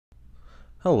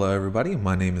Hello everybody,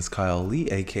 my name is Kyle Lee,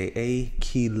 aka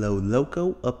Kilo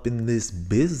Loco, up in this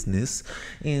business,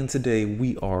 and today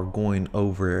we are going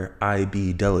over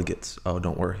IBDelegates. Oh,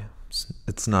 don't worry,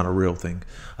 it's not a real thing.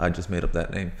 I just made up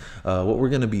that name. What we're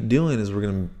going to be doing is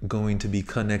we're going to be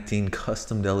connecting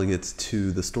custom delegates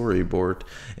to the storyboard,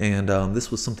 and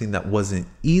this was something that wasn't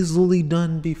easily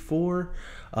done before.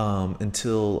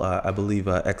 Until I believe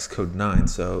Xcode 9.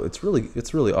 So it's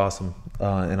really awesome,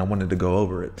 and I wanted to go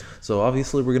over it. So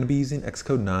obviously we're going to be using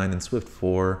Xcode 9 and Swift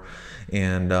 4,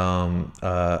 and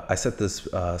I set this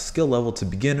skill level to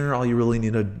beginner. All you really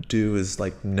need to do is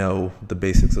like know the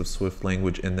basics of Swift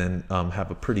language, and then have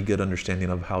a pretty good understanding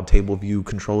of how table view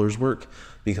controllers work,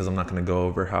 because I'm not going to go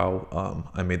over how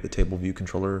I made the table view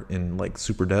controller in like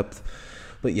super depth.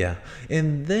 But yeah,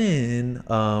 and then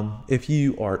if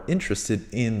you are interested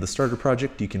in the starter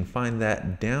project, you can find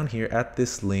that down here at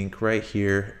this link right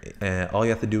here. All you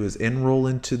have to do is enroll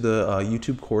into the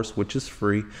YouTube course, which is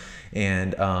free,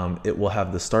 and it will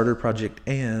have the starter project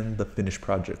and the finished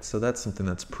project. So that's something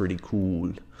that's pretty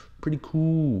cool.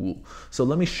 So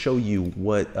let me show you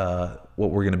what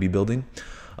we're going to be building.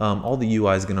 All the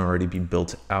UI is going to already be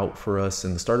built out for us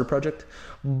in the starter project,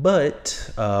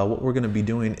 but what we're going to be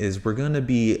doing is we're going to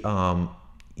be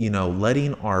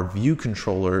letting our view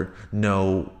controller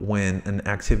know when an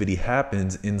activity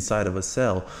happens inside of a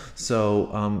cell.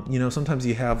 So sometimes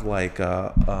you have like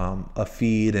a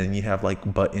feed, and you have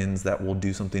like buttons that will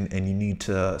do something, and you need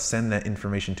to send that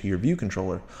information to your view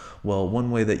controller. Well, one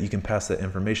way that you can pass that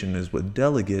information is with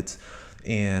delegates.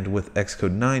 And with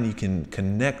Xcode 9, you can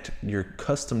connect your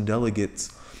custom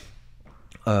delegates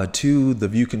to the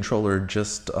view controller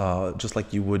just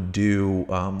like you would do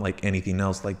like anything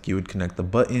else. Like you would connect the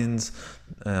buttons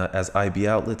as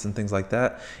IBOutlets and things like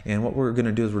that. And what we're going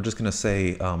to do is we're just going to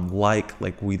say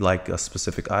like we like a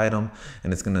specific item,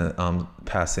 and it's going to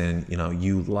pass in,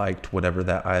 you liked whatever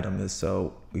that item is.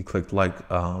 So we clicked like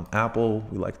apple,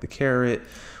 we like the carrot,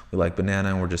 we like banana,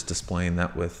 and we're just displaying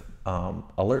that with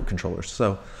alert controllers.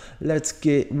 So let's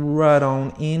get right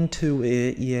on into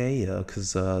it,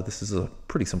 because this is a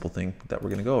pretty simple thing that we're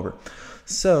going to go over.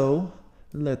 So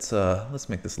let's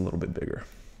make this a little bit bigger,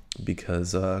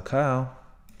 because Kyle,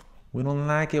 we don't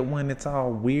like it when it's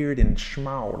all weird and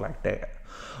small like that.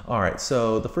 All right,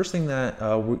 so the first thing that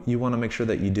you want to make sure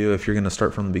that you do if you're going to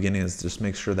start from the beginning is just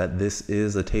make sure that this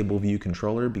is a table view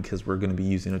controller, because we're going to be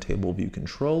using a table view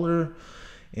controller.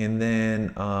 And then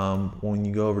when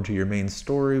you go over to your main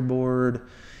storyboard,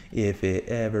 if it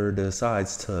ever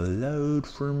decides to load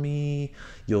for me,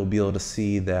 you'll be able to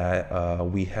see that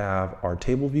we have our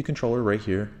table view controller right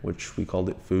here, which we called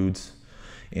it foods.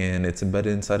 And it's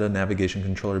embedded inside a navigation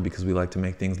controller because we like to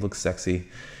make things look sexy.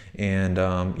 And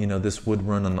this would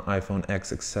run on the iPhone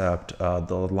X, except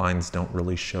the lines don't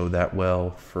really show that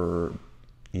well for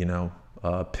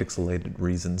pixelated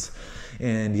reasons.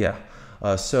 And yeah.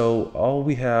 So all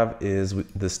we have is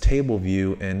this table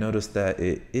view, and notice that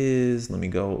it is, let me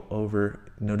go over,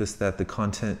 notice that the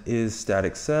content is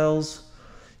static cells,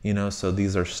 so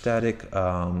these are static.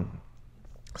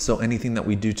 So anything that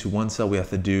we do to one cell, we have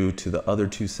to do to the other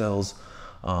two cells,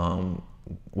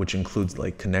 which includes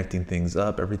like connecting things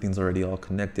up. Everything's already all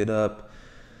connected up.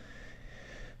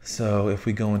 So if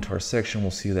we go into our section, we'll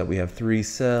see that we have 3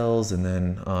 cells, and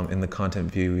then in the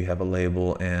content view, we have a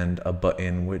label and a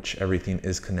button, which everything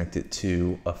is connected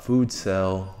to a food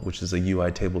cell, which is a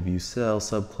UI table view cell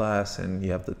subclass, and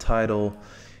you have the title,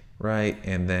 right?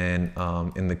 And then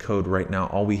in the code right now,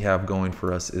 all we have going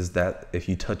for us is that if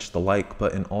you touch the like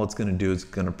button, all it's going to do is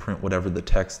going to print whatever the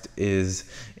text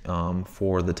is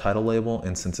for the title label.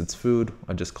 And since it's food,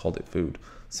 I just called it food.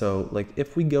 So like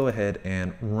if we go ahead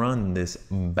and run this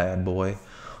bad boy,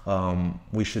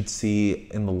 we should see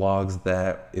in the logs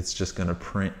that it's just going to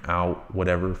print out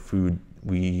whatever food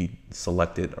we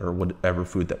selected, or whatever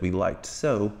food that we liked.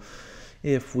 So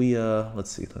if we,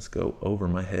 let's go over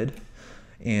my head.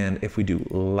 And if we do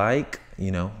like,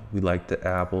 we like the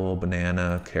apple,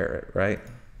 banana, carrot, right?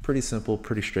 Pretty simple,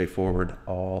 pretty straightforward.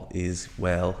 All is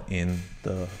well in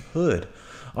the hood.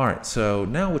 All right, so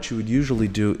now what you would usually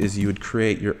do is you would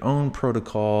create your own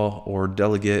protocol or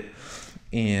delegate.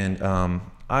 And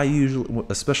I usually,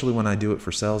 especially when I do it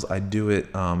for cells, I do it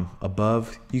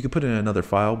above. You could put it in another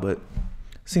file, but it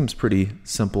seems pretty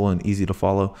simple and easy to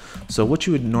follow. So what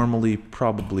you would normally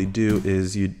probably do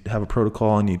is you'd have a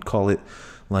protocol, and you'd call it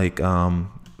like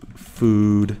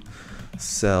food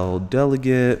cell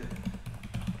delegate,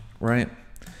 right?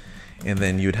 And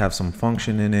then you'd have some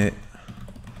function in it,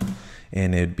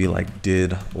 and it'd be like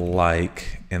did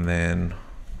like, and then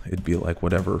it'd be like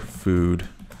whatever food.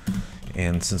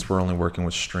 And since we're only working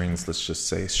with strings, let's just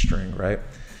say string, right?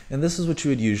 And this is what you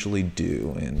would usually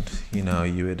do. And, you know,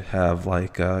 you would have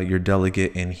like your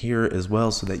delegate in here as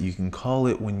well so that you can call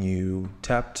it when you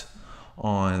tapped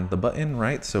on the button,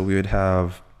 right? So we would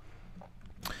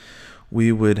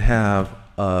have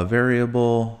a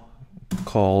variable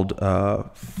called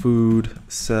food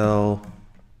cell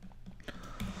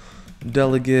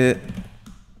delegate,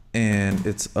 and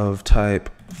it's of type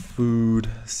food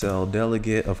cell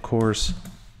delegate, of course,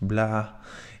 blah.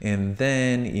 And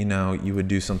then, you know, you would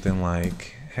do something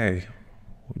like, hey,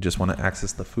 we just want to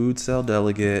access the food cell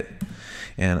delegate,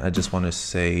 and I just want to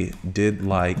say did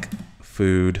like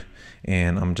food,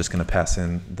 and I'm just going to pass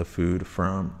in the food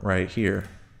from right here,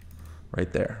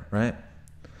 right there, right?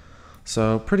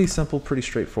 So pretty simple, pretty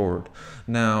straightforward.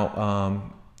 Now,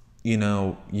 you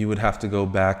know, you would have to go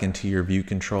back into your view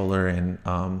controller and,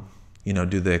 you know,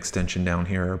 do the extension down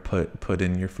here, or put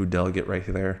in your food delegate right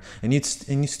there. And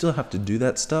you still have to do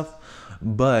that stuff.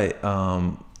 But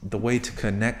the way to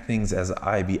connect things as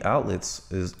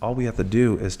IBOutlets is all we have to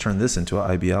do is turn this into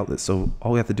an IBOutlet. So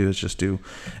all we have to do is just do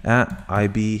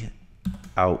 @IBOutlet,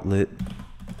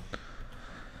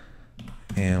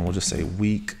 and we'll just say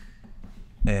week.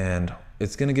 And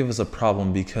it's going to give us a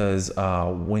problem because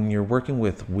when you're working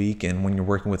with week and when you're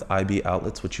working with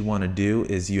IBOutlets, what you want to do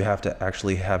is you have to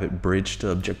actually have it bridge to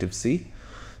Objective-C.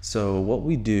 So what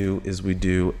we do is we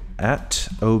do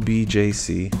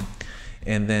 @objc,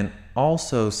 and then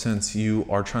also, since you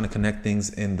are trying to connect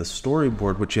things in the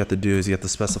storyboard, what you have to do is you have to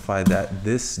specify that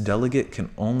this delegate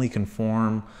can only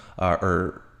conform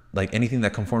or like anything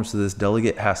that conforms to this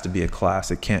delegate has to be a class.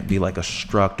 It can't be like a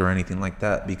struct or anything like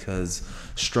that, because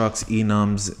structs,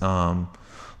 enums,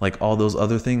 like all those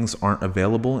other things aren't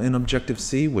available in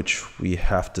Objective-C, which we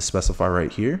have to specify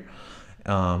right here.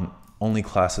 Only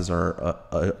classes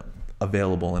are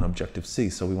available in Objective-C,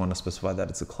 so we want to specify that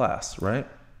it's a class, right?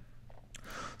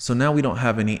 So now we don't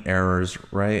have any errors,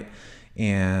 right?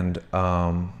 And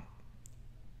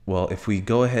well, if we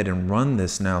go ahead and run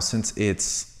this now, since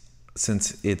it's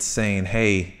saying,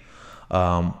 hey,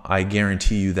 I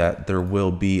guarantee you that there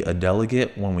will be a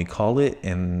delegate when we call it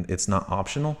and it's not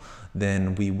optional,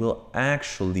 then we will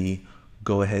actually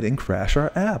go ahead and crash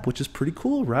our app, which is pretty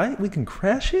cool, right? We can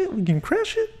crash it. We can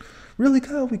crash it. Really,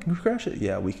 Kyle? We can crash it?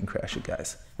 Yeah, we can crash it,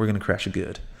 guys. We're going to crash it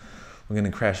good. We're going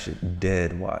to crash it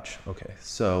dead. Watch. Okay,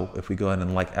 so if we go ahead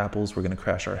and like apples, we're going to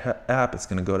crash our app. It's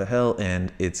going to go to hell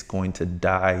and it's going to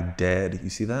die dead. You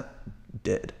see that?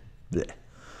 Dead. Blech.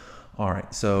 All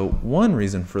right, so one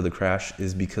reason for the crash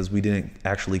is because we didn't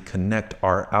actually connect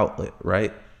our outlet,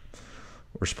 right?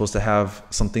 We're supposed to have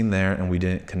something there and we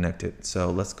didn't connect it. So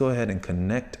let's go ahead and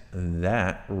connect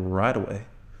that right away.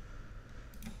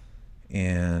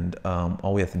 And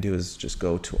all we have to do is just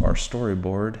go to our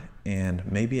storyboard, and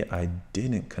maybe I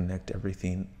didn't connect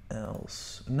everything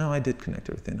else. No, I did connect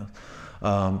everything else.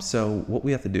 So what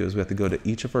we have to do is we have to go to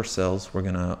each of our cells. We're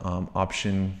gonna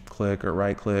option click or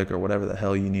right click or whatever the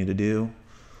hell you need to do.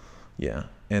 Yeah,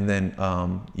 and then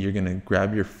you're gonna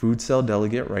grab your food cell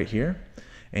delegate right here.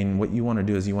 And what you wanna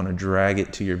do is you wanna drag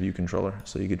it to your view controller.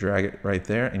 So you could drag it right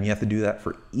there, and you have to do that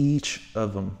for each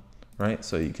of them, right?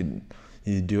 So you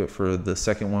do it for the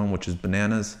second one, which is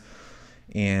bananas.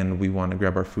 And we want to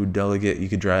grab our food delegate. You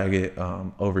could drag it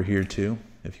over here too,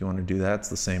 if you want to do that. It's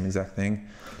the same exact thing.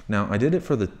 Now, I did it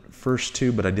for the first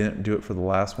two, but I didn't do it for the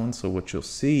last one. So what you'll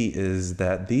see is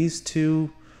that these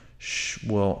two,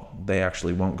 well, they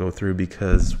actually won't go through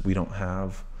because we don't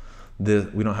have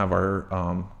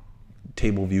our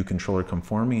table view controller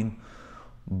conforming.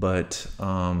 But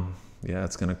yeah,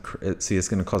 it's gonna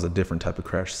cause a different type of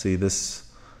crash. See this?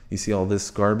 You see all this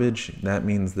garbage? That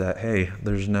means that, hey,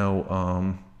 there's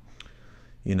no,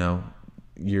 you know,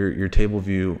 your table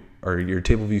view or your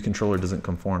table view controller doesn't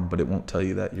conform, but it won't tell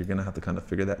you that. You're gonna have to kind of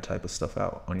figure that type of stuff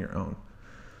out on your own.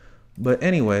 But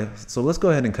anyway, so let's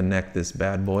go ahead and connect this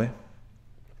bad boy.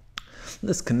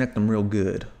 Let's connect them real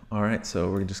good. All right,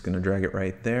 so we're just gonna drag it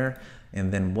right there.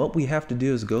 And then what we have to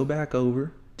do is go back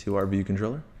over to our view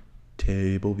controller,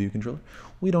 table view controller.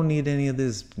 We don't need any of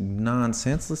this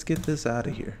nonsense. Let's get this out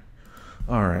of here.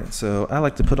 All right, so I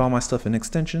like to put all my stuff in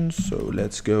extensions. So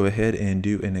let's go ahead and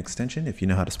do an extension if you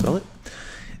know how to spell it.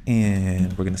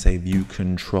 And we're gonna say view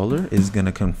controller is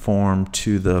gonna conform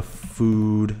to the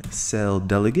food cell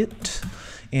delegate.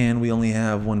 And we only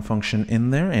have one function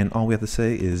in there, and all we have to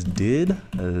say is did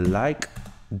like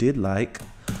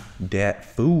that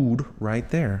food right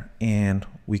there. And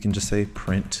we can just say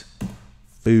print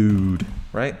food,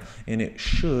 right? And it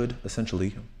should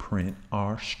essentially print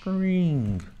our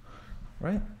string,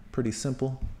 right? Pretty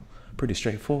simple, pretty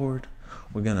straightforward.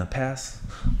 We're gonna pass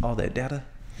all that data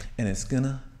and it's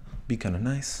gonna be kind of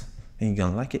nice and you're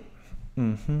gonna like it.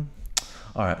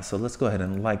 All right, so let's go ahead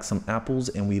and like some apples,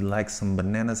 and we like some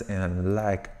bananas, and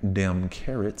like them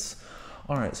carrots.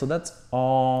 All right, so that's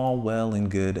all well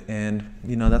and good, and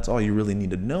that's all you really need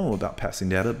to know about passing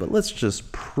data. But let's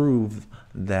just prove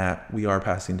that we are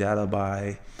passing data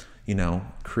by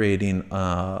creating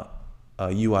a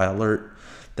UI alert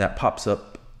that pops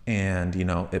up, and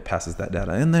it passes that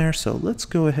data in there. So let's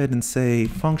go ahead and say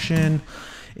function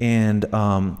and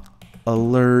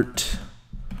alert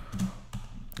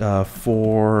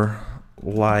for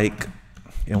like,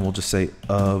 and we'll just say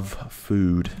of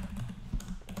food.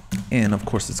 And of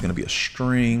course it's going to be a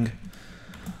string,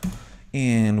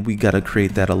 and we got to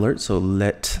create that alert. So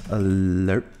let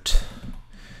alert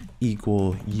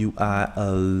equal UI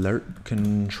alert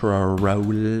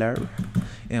controller,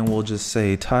 and we'll just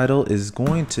say title is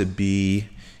going to be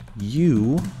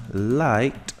you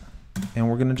liked, and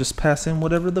we're gonna just pass in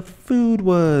whatever the food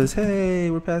was.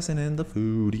 Hey, we're passing in the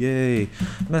food, yay.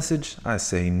 Message, I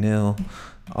say nil.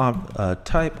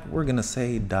 Type, we're gonna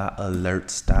say .alert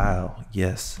style,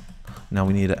 yes. Now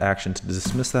we need an action to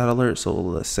dismiss that alert, so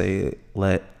let's say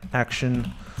let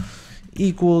action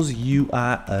equals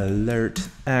UI alert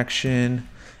action,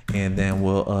 and then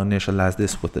we'll initialize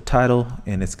this with the title,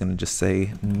 and it's gonna just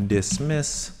say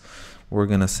dismiss. We're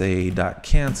gonna say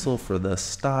 .cancel for the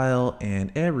style,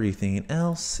 and everything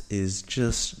else is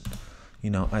just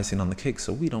icing on the cake,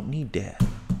 so we don't need that,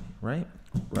 right?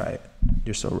 Right,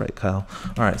 you're so right, Kyle.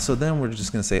 All right, so then we're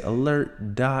just gonna say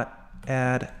alert dot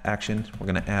add action. We're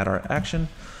gonna add our action,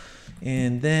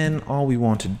 and then all we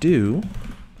want to do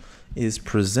is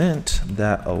present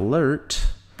that alert.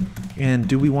 And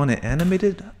do we want it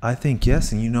animated? I think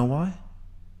yes, and you know why?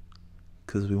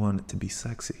 Because we want it to be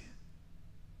sexy.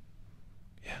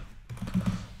 Yeah.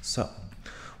 So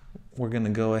we're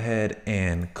gonna go ahead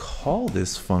and call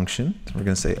this function. We're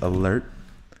gonna say alert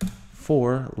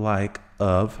for like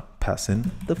of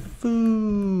passing the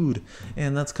food.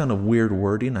 And that's kind of weird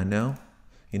wording, I know.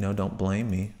 Don't blame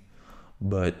me.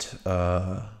 But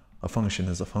a function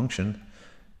is a function,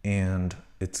 and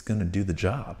it's gonna do the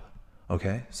job.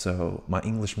 Okay, so my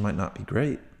English might not be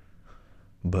great,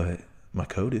 but my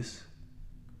code is.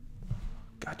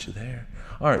 Got you there.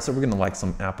 All right, so we're gonna like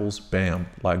some apples, bam,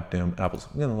 like them apples.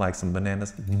 We're gonna like some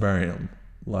bananas, bam,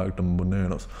 like them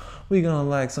bananas. We're gonna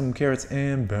like some carrots,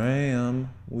 and bam,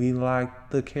 we like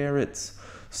the carrots.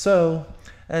 So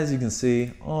as you can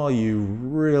see, all you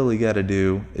really gotta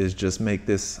do is just make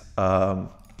this, an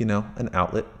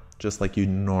outlet, just like you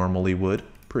normally would.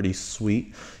 Pretty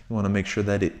sweet. You want to make sure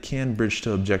that it can bridge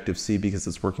to Objective-C because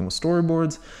it's working with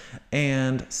Storyboards.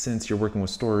 And since you're working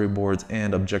with Storyboards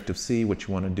and Objective-C, what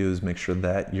you want to do is make sure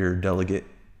that your delegate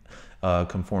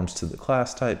conforms to the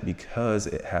class type, because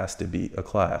it has to be a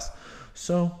class.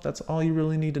 So that's all you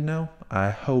really need to know.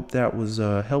 I hope that was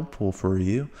helpful for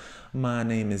you. My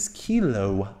name is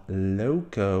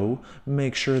Loco.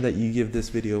 Make sure that you give this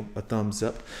video a thumbs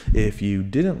up. If you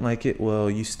didn't like it, well,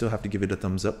 you still have to give it a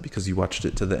thumbs up because you watched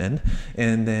it to the end.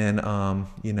 And then,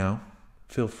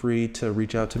 feel free to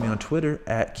reach out to me on Twitter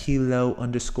at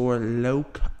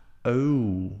 @kilo_loco.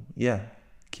 Yeah,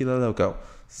 Kilo Loco.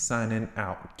 Signing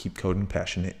out. Keep coding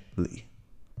passionately.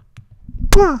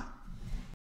 Mwah!